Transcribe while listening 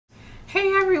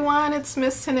Hey everyone, it's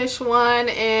Miss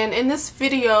Tanish1, and in this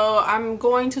video I'm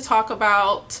going to talk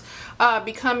about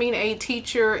becoming a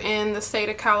teacher in the state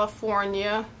of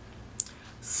California.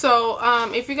 So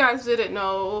if you guys didn't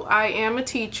know, I am a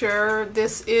teacher.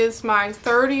 This is my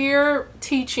third year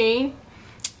teaching.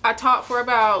 I taught for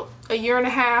about a year and a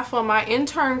half on my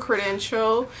intern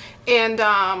credential, and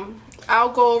I'll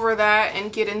go over that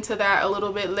and get into that a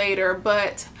little bit later.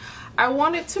 But I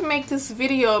wanted to make this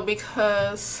video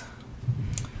because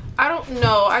I don't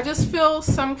know, I just feel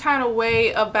some kind of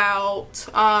way about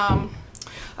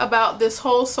this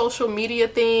whole social media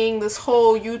thing, this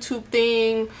whole YouTube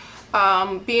thing,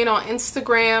 being on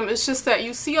Instagram. It's just that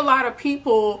you see a lot of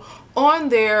people on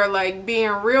there like being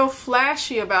real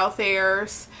flashy about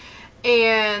theirs,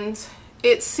 and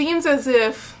it seems as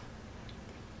if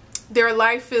their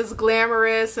life is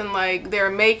glamorous and like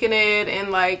they're making it, and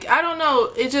like I don't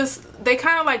know, it just, they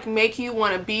kind of like make you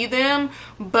want to be them.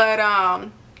 But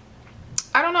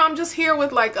I don't know, I'm just here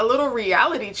with like a little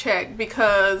reality check,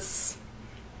 because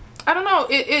I don't know,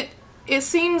 it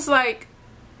seems like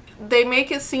they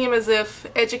make it seem as if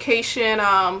education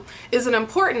isn't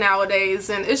important nowadays,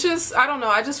 and it's just, I don't know,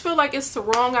 I just feel like it's the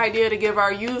wrong idea to give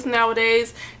our youth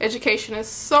nowadays. Education is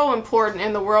so important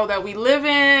in the world that we live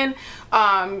in.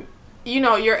 You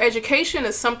know, your education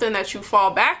is something that you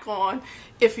fall back on.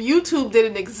 If YouTube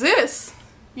didn't exist,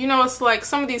 you know, it's like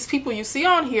some of these people you see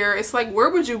on here, it's like, where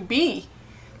would you be?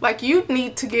 Like, you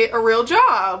need to get a real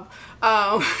job.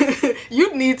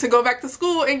 You need to go back to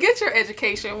school and get your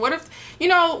education. What if, you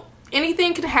know,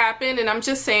 anything could happen, and I'm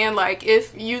just saying, like,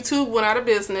 if YouTube went out of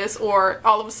business, or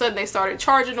all of a sudden they started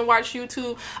charging to watch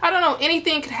YouTube, I don't know,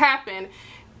 anything could happen.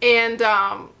 And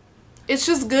it's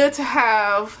just good to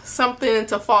have something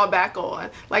to fall back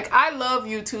on. Like, I love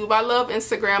YouTube, I love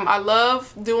Instagram, I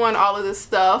love doing all of this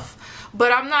stuff,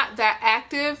 but I'm not that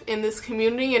active in this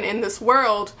community and in this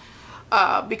world.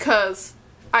 Because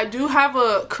I do have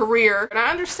a career, and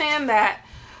I understand that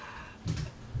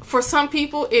for some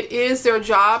people it is their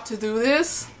job to do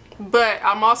this, but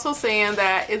I'm also saying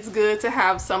that it's good to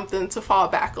have something to fall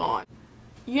back on.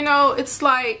 You know, it's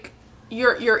like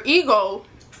your ego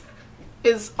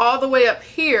is all the way up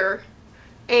here,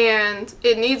 and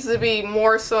it needs to be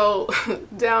more so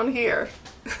down here.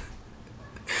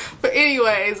 But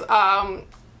anyways,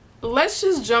 let's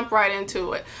just jump right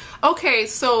into it. Okay,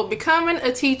 so becoming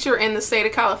a teacher in the state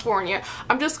of California.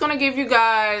 I'm just going to give you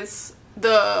guys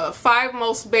the 5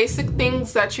 most basic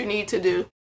things that you need to do.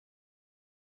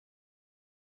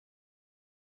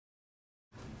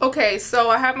 Okay,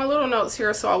 so I have my little notes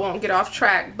here so I won't get off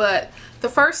track, but the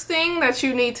first thing that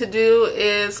you need to do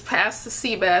is pass the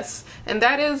CBES, and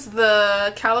that is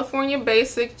the California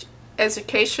Basic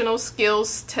Educational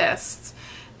Skills Test.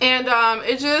 And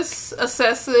it just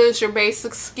assesses your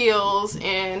basic skills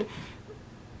in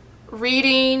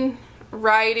reading,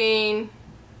 writing,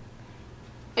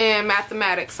 and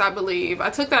mathematics, I believe.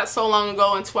 I took that so long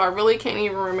ago until I really can't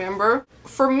even remember.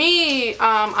 For me,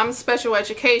 I'm special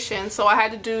education, so I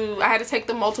had to take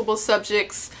the multiple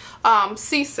subjects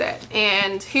CSET.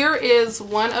 And here is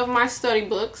one of my study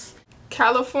books,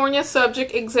 California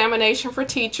Subject Examination for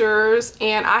Teachers,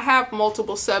 and I have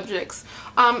multiple subjects.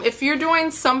 If you're doing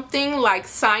something like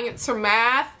science or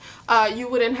math, you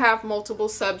wouldn't have multiple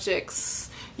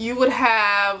subjects. You would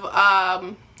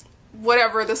have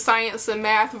whatever, the science and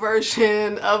math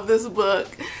version of this book.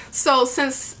 So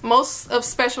since most of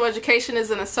special education is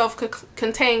in a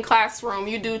self-contained classroom,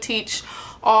 you do teach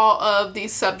all of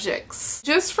these subjects.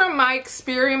 Just from my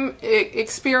experience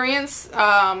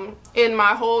in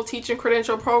my whole teaching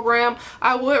credential program,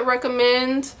 I would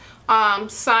recommend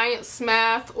science,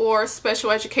 math, or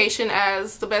special education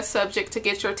as the best subject to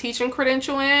get your teaching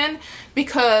credential in,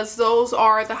 because those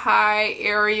are the high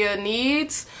area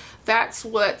needs. That's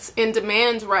what's in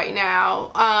demand right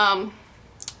now.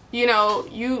 You know,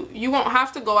 you won't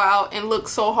have to go out and look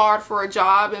so hard for a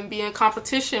job and be in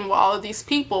competition with all of these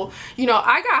people. You know,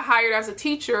 I got hired as a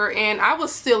teacher and I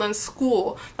was still in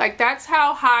school. Like, that's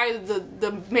how high the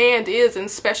demand is in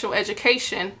special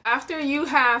education. After you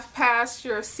have passed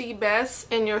your CBES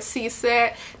and your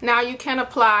CSET, now you can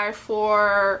apply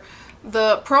for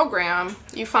the program.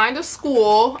 You find a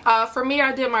school. For me,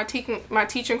 I did my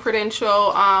teaching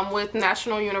credential with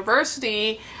National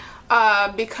University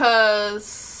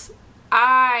because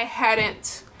I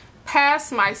hadn't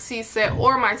passed my CSET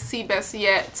or my CBES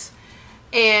yet,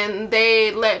 and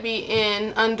they let me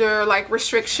in under like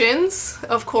restrictions,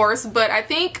 of course. But I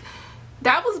think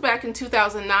that was back in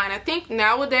 2009. I think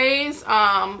nowadays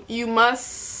you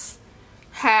must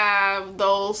have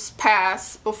those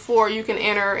passed before you can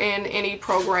enter in any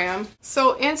program.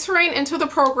 So entering into the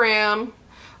program,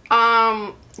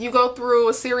 You go through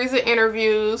a series of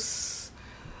interviews.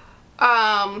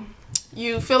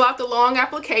 You fill out the long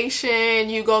application.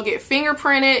 You go get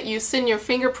fingerprinted. You send your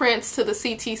fingerprints to the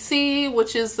CTC,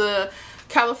 which is the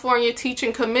California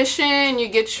Teaching Commission. You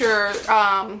get your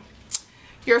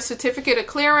certificate of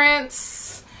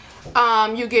clearance.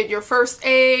 You get your first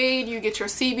aid. You get your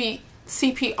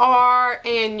CPR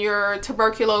and your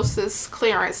tuberculosis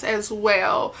clearance as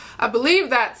well. I believe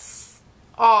that's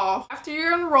all. After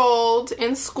you're enrolled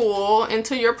in school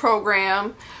into your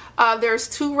program, there's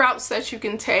two routes that you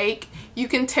can take. You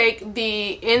can take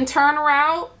the intern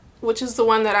route, which is the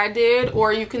one that I did,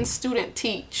 or you can student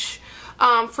teach.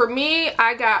 For me,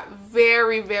 I got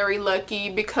very lucky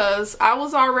because I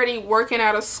was already working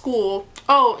at a school.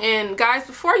 Oh, and guys,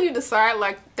 before you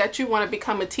decide that you want to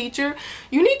become a teacher,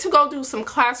 you need to go do some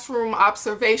classroom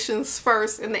observations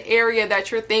first in the area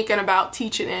that you're thinking about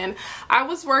teaching in. I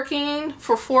was working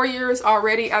for 4 years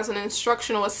already as an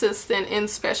instructional assistant in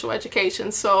special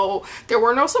education, so there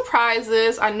were no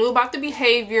surprises. I knew about the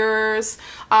behaviors.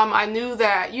 I knew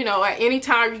that, you know, at any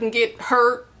time you can get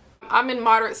hurt. I'm in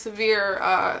moderate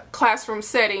severe classroom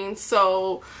settings,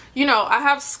 so you know, I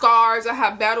have scars, I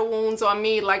have battle wounds on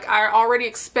me. Like, I already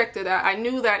expected that. I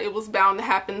knew that it was bound to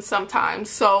happen sometimes.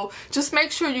 So just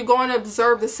make sure you go and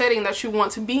observe the setting that you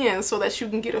want to be in so that you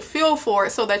can get a feel for it,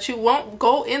 so that you won't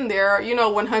go in there, you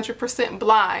know, 100%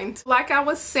 blind. Like I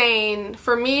was saying,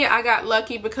 for me, I got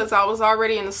lucky because I was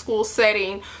already in a school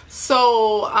setting.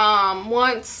 So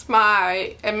once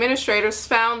my administrators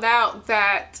found out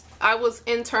that I was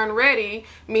intern ready,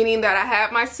 meaning that I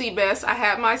had my CBEST, I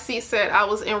had my CSET, I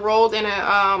was enrolled in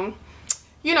a,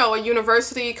 you know, a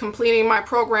university, completing my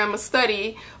program of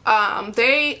study.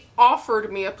 They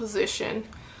offered me a position.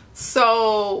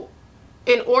 So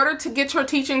in order to get your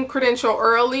teaching credential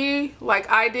early, like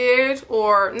I did,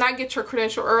 or not get your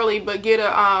credential early, but get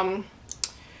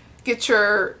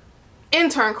your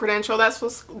intern credential, that's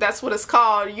what it's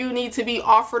called, you need to be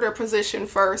offered a position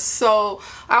first. So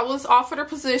I was offered a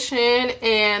position,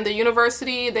 and the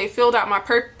university, they filled out my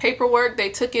paperwork, they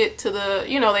took it to the,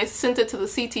 you know, they sent it to the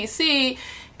CTC,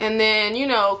 and then, you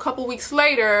know, a couple weeks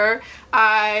later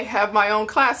I have my own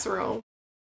classroom.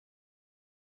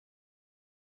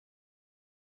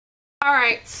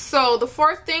 Alright, so the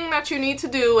fourth thing that you need to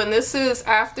do, and this is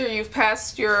after you've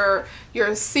passed your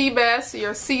CBEST,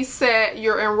 your CSET,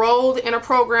 you're enrolled in a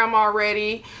program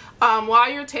already, while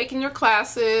you're taking your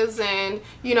classes and,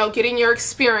 you know, getting your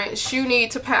experience, you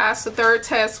need to pass the third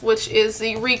test, which is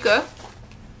the RECA.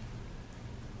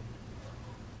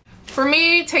 For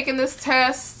me, taking this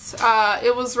test,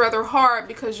 it was rather hard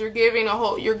because you're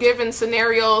given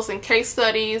scenarios and case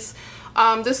studies.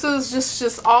 This is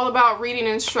just all about reading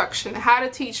instruction, how to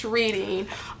teach reading,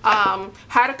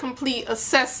 how to complete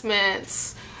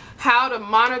assessments, how to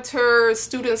monitor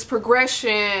students'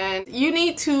 progression. You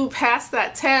need to pass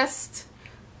that test,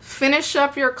 finish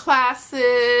up your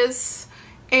classes,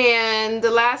 and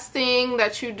the last thing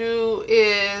that you do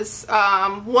is,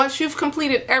 once you've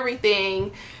completed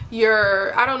everything,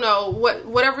 I don't know,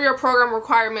 whatever your program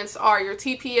requirements are, your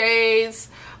TPAs,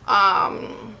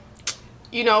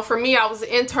 you know, for me, I was an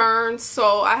intern,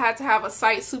 so I had to have a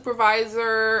site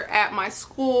supervisor at my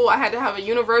school. I had to have a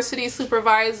university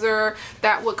supervisor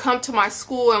that would come to my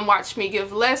school and watch me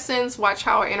give lessons, watch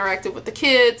how I interacted with the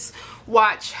kids,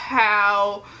 watch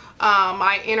how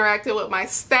I interacted with my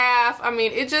staff. I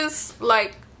mean, it just,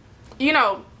 like, you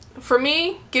know, for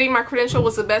me, getting my credential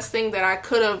was the best thing that I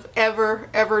could have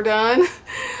ever done.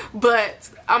 But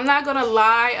I'm not gonna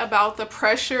lie about the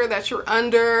pressure that you're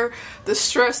under, the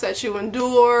stress that you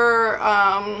endure.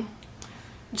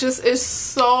 Just, it's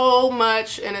so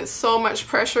much, and it's so much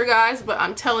pressure, guys, but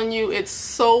I'm telling you, it's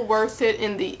so worth it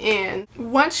in the end.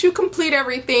 Once you complete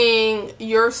everything,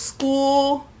 your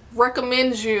school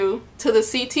recommends you to the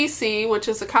CTC, which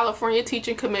is the California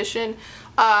Teaching Commission.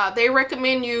 They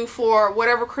recommend you for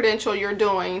whatever credential you're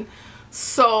doing.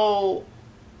 So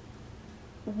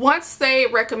once they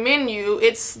recommend you,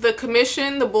 it's the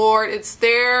commission, the board, it's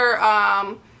their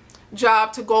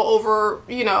job to go over,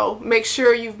 you know, make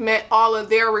sure you've met all of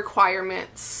their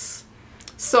requirements.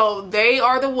 So they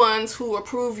are the ones who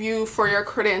approve you for your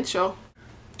credential.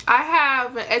 I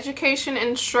have an education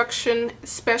instruction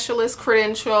specialist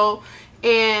credential,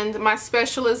 and my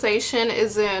specialization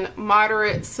is in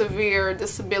moderate severe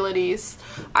disabilities.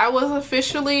 I was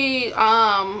officially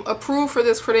approved for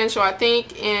this credential, I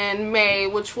think, in May,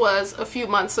 which was a few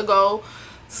months ago.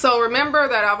 So remember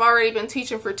that I've already been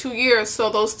teaching for 2 years, so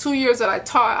those 2 years that I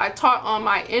taught on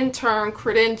my intern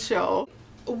credential.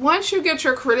 Once you get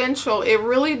your credential, it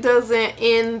really doesn't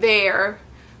end there.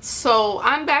 So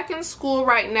I'm back in school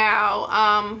right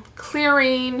now,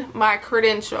 clearing my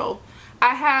credential.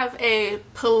 I have a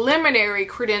preliminary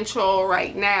credential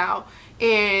right now,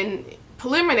 and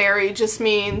preliminary just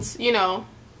means, you know,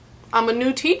 I'm a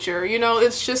new teacher, you know,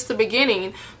 it's just the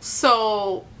beginning.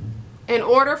 So in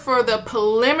order for the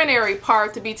preliminary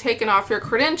part to be taken off your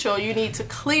credential, you need to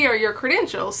clear your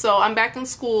credential. So I'm back in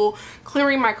school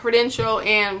clearing my credential,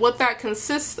 and what that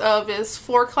consists of is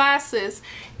 4 classes,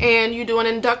 and you do an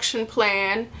induction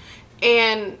plan.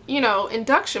 And, you know,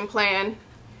 induction plan,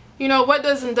 you know, what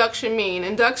does induction mean?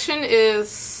 Induction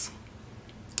is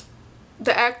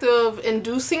the act of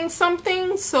inducing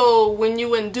something. So when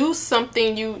you induce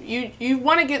something, you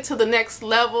want to get to the next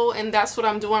level, and that's what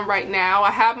I'm doing right now. I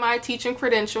have my teaching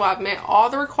credential. I've met all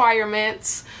the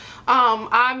requirements.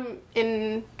 I'm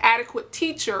an adequate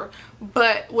teacher,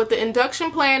 but with the induction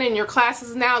plan in your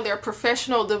classes now, they're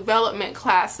professional development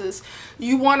classes.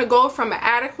 You want to go from an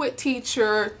adequate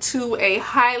teacher to a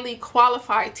highly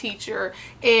qualified teacher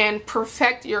and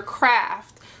perfect your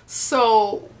craft.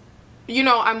 So, you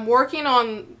know, I'm working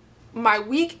on my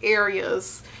weak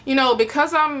areas, you know,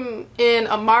 because I'm in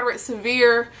a moderate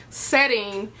severe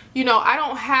setting. You know, I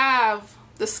don't have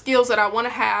the skills that I want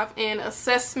to have in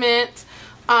assessment.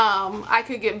 I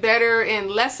could get better in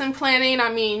lesson planning.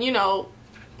 I mean, you know,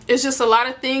 it's just a lot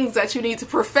of things that you need to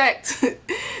perfect.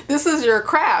 This is your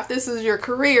craft, this is your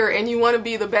career, and you want to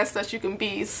be the best that you can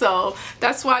be. So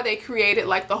that's why they created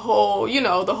like the whole, you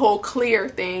know, the whole clear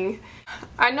thing.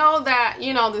 I know that,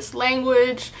 you know, this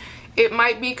language, it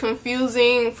might be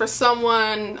confusing for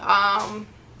someone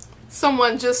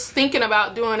just thinking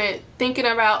about doing it, thinking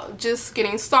about just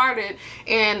getting started.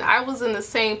 And I was in the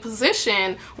same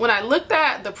position when I looked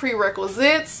at the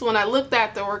prerequisites, when I looked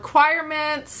at the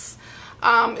requirements.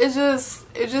 It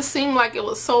just seemed like it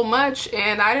was so much,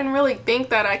 and I didn't really think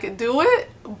that I could do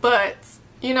it, but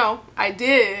you know, I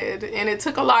did, and it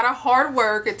took a lot of hard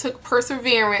work. It took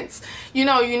perseverance. You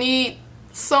know, you need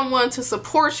someone to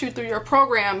support you through your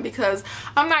program, because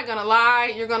I'm not gonna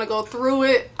lie, you're gonna go through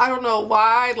it. I don't know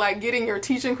why, like, getting your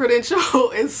teaching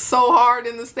credential is so hard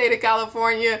in the state of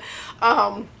California.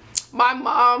 My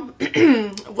mom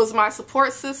was my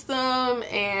support system,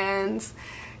 and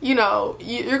you know,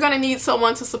 you're gonna need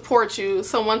someone to support you,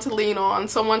 someone to lean on,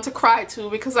 someone to cry to,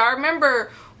 because I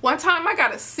remember one time I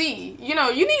got a C. You know,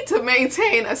 you need to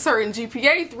maintain a certain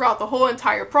GPA throughout the whole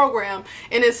entire program,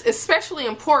 and it's especially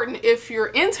important if you're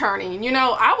interning. You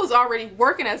know, I was already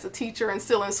working as a teacher and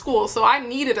still in school, so I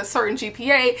needed a certain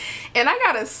GPA, and I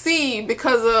got a C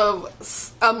because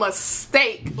of a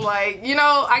mistake. Like, you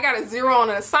know, I got a 0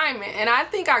 on an assignment, and I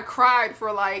think I cried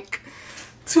for like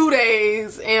 2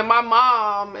 days, and my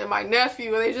mom and my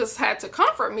nephew, they just had to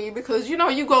comfort me, because, you know,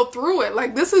 you go through it.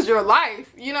 Like, this is your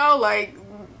life, you know, like,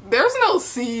 there's no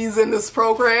C's in this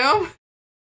program.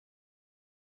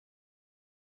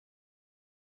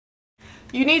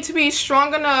 You need to be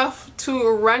strong enough to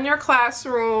run your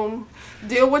classroom,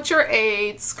 deal with your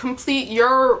aides, complete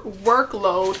your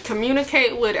workload,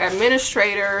 communicate with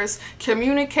administrators,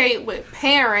 communicate with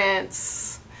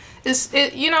parents.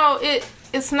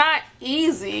 It's not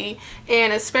easy,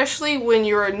 and especially when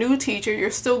you're a new teacher,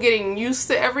 you're still getting used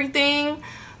to everything.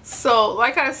 So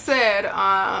like I said,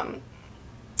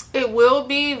 it will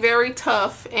be very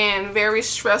tough and very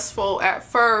stressful at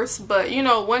first, but you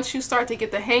know, once you start to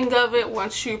get the hang of it,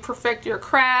 once you perfect your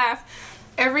craft,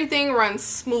 everything runs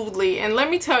smoothly. And let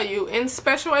me tell you, in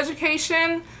special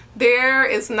education, there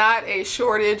is not a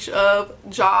shortage of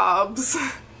jobs.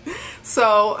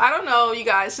 So I don't know, you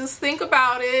guys, just think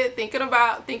about it. Think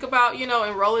about, you know,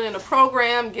 enrolling in a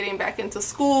program, getting back into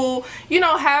school, you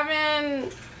know,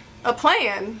 having a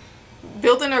plan,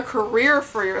 building a career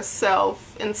for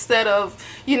yourself, instead of,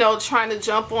 you know, trying to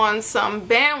jump on some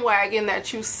bandwagon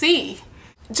that you see.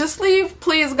 Just leave,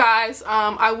 please, guys.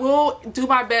 I will do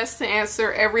my best to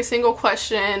answer every single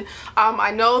question. I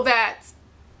know that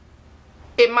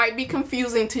it might be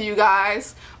confusing to you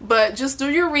guys, but just do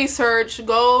your research.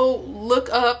 Go look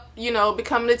up, you know,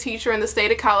 becoming a teacher in the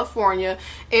state of California,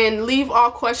 and leave all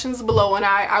questions below, and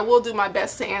I will do my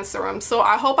best to answer them. So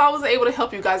I hope I was able to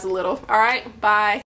help you guys a little. All right, bye.